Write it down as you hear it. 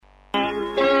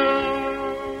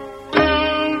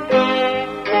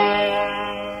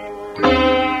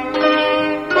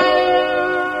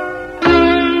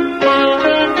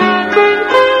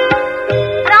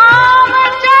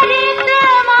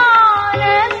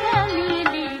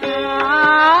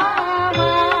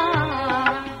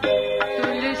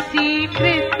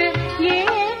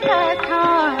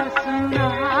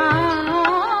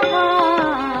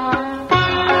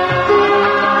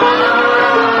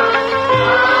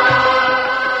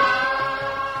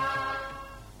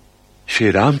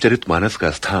श्री रामचरितमानस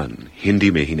का स्थान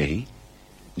हिंदी में ही नहीं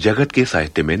जगत के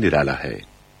साहित्य में निराला है।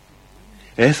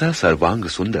 ऐसा सर्वांग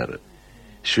सुंदर,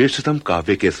 श्रेष्ठतम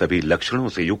काव्य के सभी लक्षणों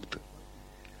से युक्त,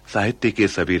 साहित्य के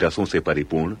सभी रसों से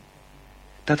परिपूर्ण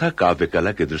तथा काव्य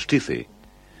कला की दृष्टि से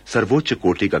सर्वोच्च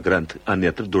कोटि का ग्रंथ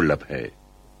अन्यत्र दुर्लभ है।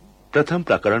 प्रथम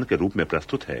प्रकरण के रूप में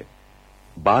प्रस्तुत है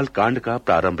बाल कांड का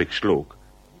प्रारंभिक श्लोक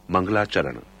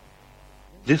मंगलाचरण,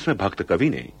 जिसमें भक्त कवि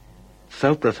ने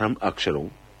सर्वप्रथम अक्षरों,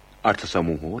 अर्थ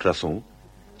समूहों, रसों,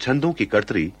 छंदों की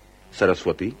कर्त्री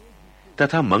सरस्वती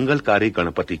तथा मंगलकारी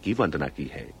गणपति की वंदना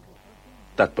की है।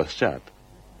 तत्पश्चात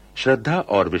श्रद्धा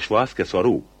और विश्वास के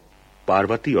स्वरूप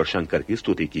पार्वती और शंकर की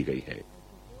स्तुति की गई है।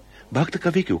 भक्त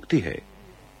कवि की उक्ति है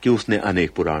कि उसने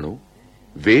अनेक पुराणों,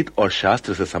 वेद और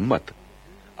शास्त्र से सम्मत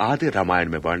आदि रामायण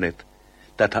में वर्णित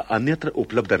तथा अन्यत्र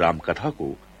उपलब्ध राम कथा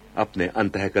को अपने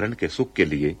अंतःकरण के सुख के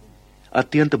लिए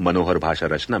अत्यंत मनोहर भाषा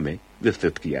रचना में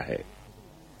विस्तृत किया है।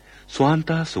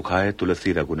 स्वांता सुखाय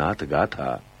तुलसी रघुनाथ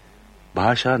गाथा,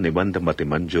 भाषा निबंध मति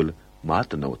मंजुल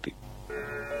मात नौति।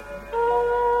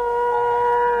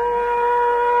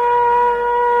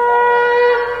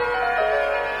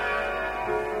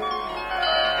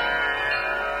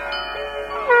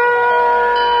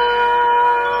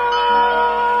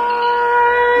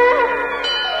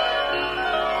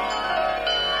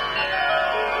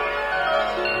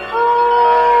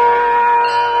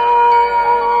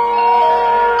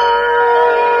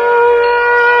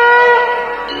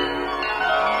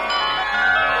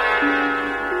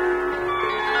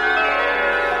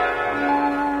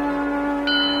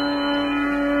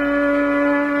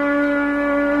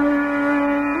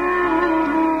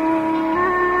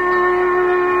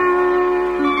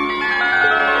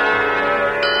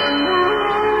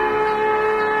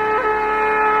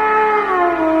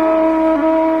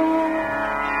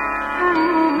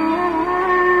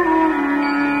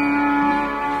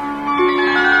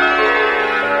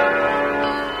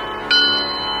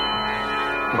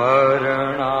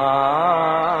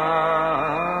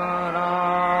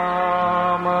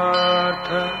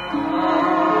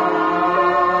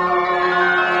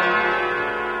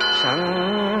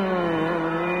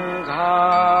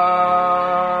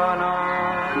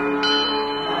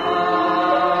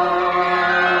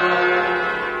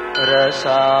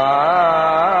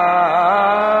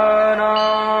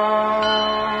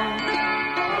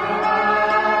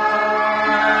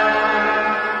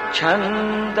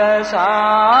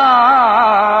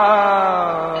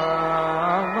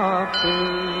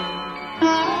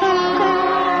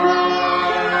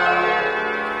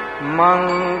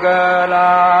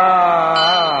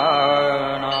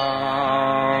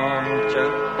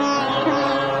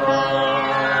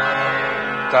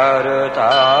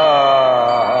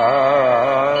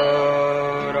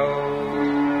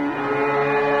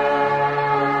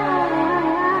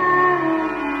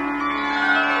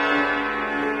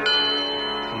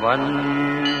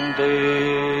 वन्दे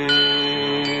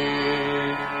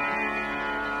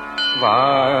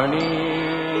वाणी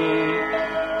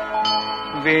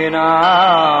विनायको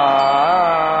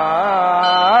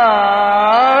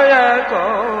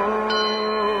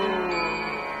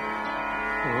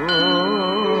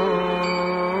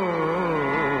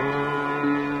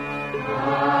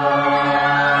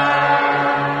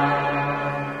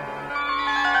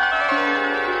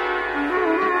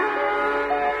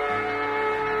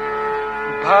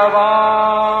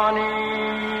भवानी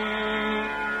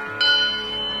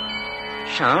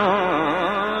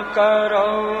शंकरो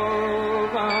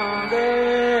वन्दे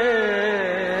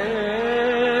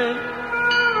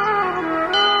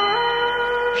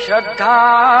श्रद्धा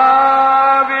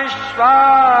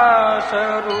विश्वास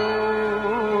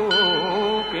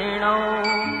रूपिणो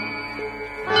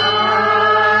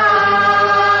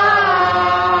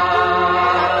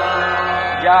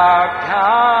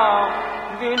व्याख्यां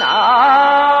विना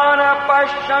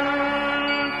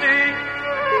पश्यन्ति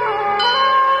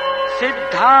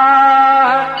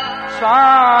सिद्धाः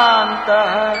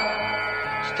स्वान्तः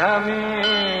स्थमीश्वरम्।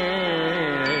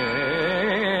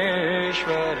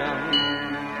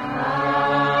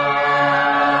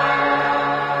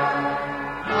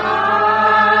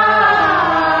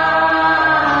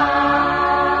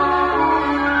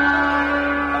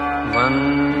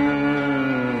 वन्दे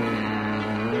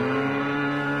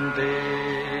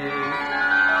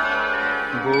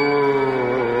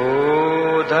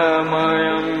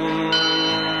बोधमयं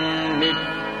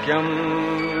नित्यम्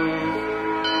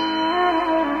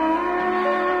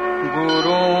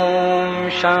गुरुं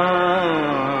शंकर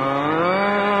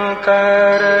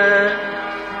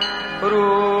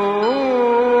रूपिणम्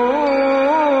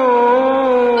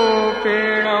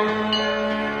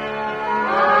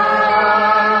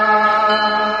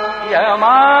यम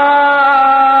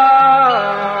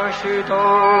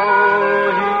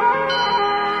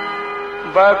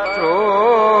वक्रोऽपि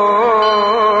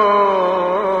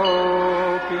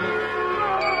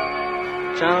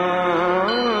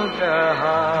चन्द्रः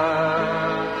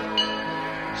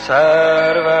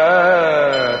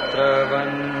सर्वत्र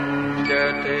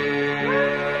वन्द्यते।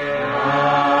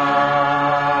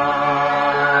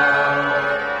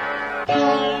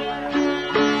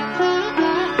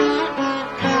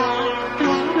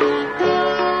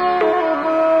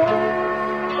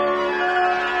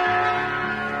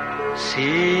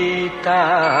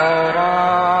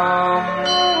 सीताराम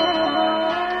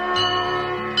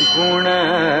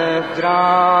गुणग्राम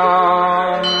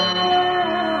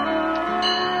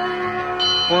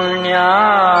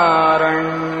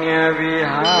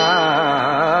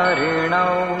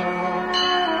पुण्यारण्यविहारिणौ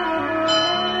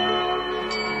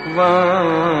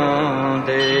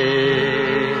वन्दे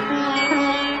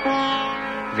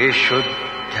विशुद्धविज्ञानौ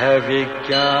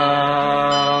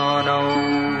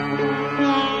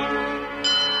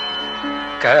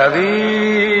कवीश्वर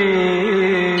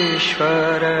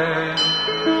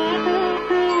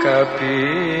कपीश्वरौ।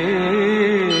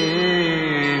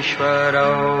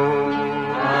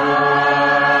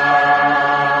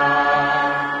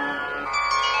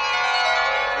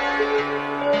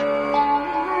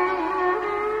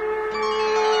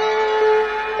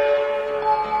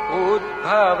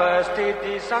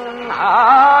 उद्भवस्थिति संहारकारिणी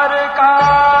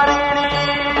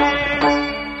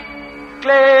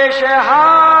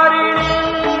क्लेशहारिणी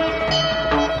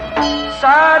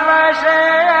सर्वश्रेयस्करी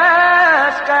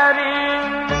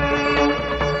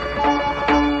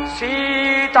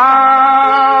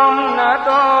सीतां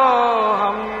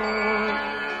नतोऽहं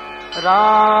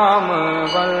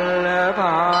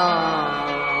रामवल्लभा।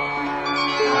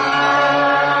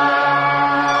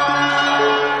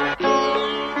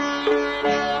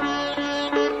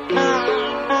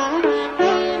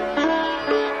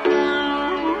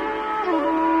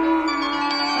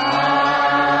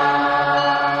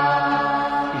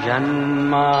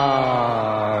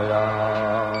 यन्माया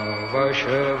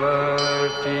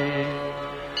वशवर्ती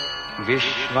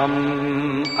विश्वम्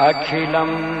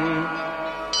अखिलम्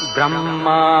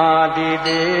ब्रह्मादिदेवासुरा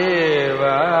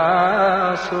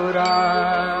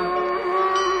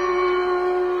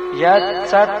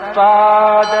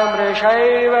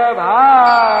यत्सत्त्वादमृषैव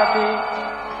भाति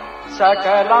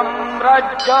सकलम्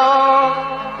रज्जो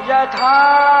यथा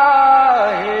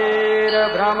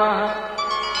हेरभ्रमः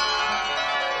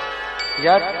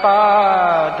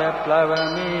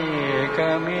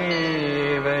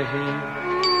यत्पादप्लवमेकमेव हि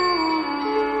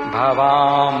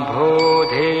भवाम्भोधेस्ति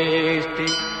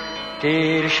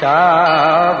तीर्षावताम्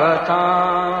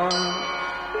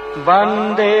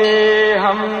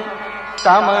वन्देऽहं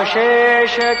तमशेषकारणपरम्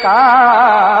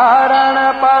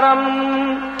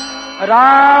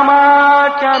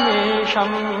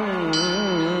रामाख्यमीशं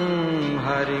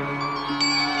हरिम्।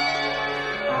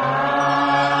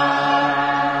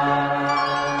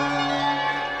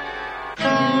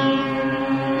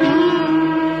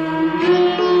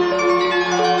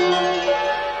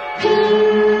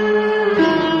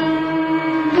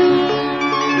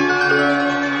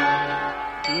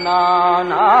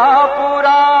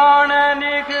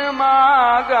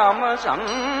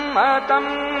 नानापुराणनिगमागमसम्मतम्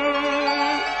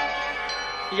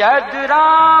यद्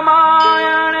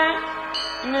रामायणे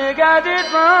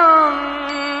निगदितं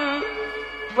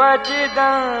क्वचिदन्यतोऽपि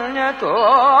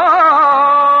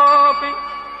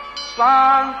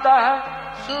स्वान्तः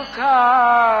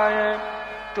सुखाय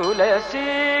तुलसी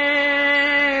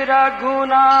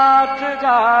रघुनाथ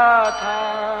गाथा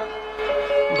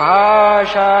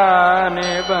भाषा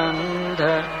निबंध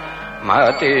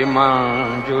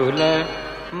मतिमंजुल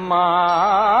मा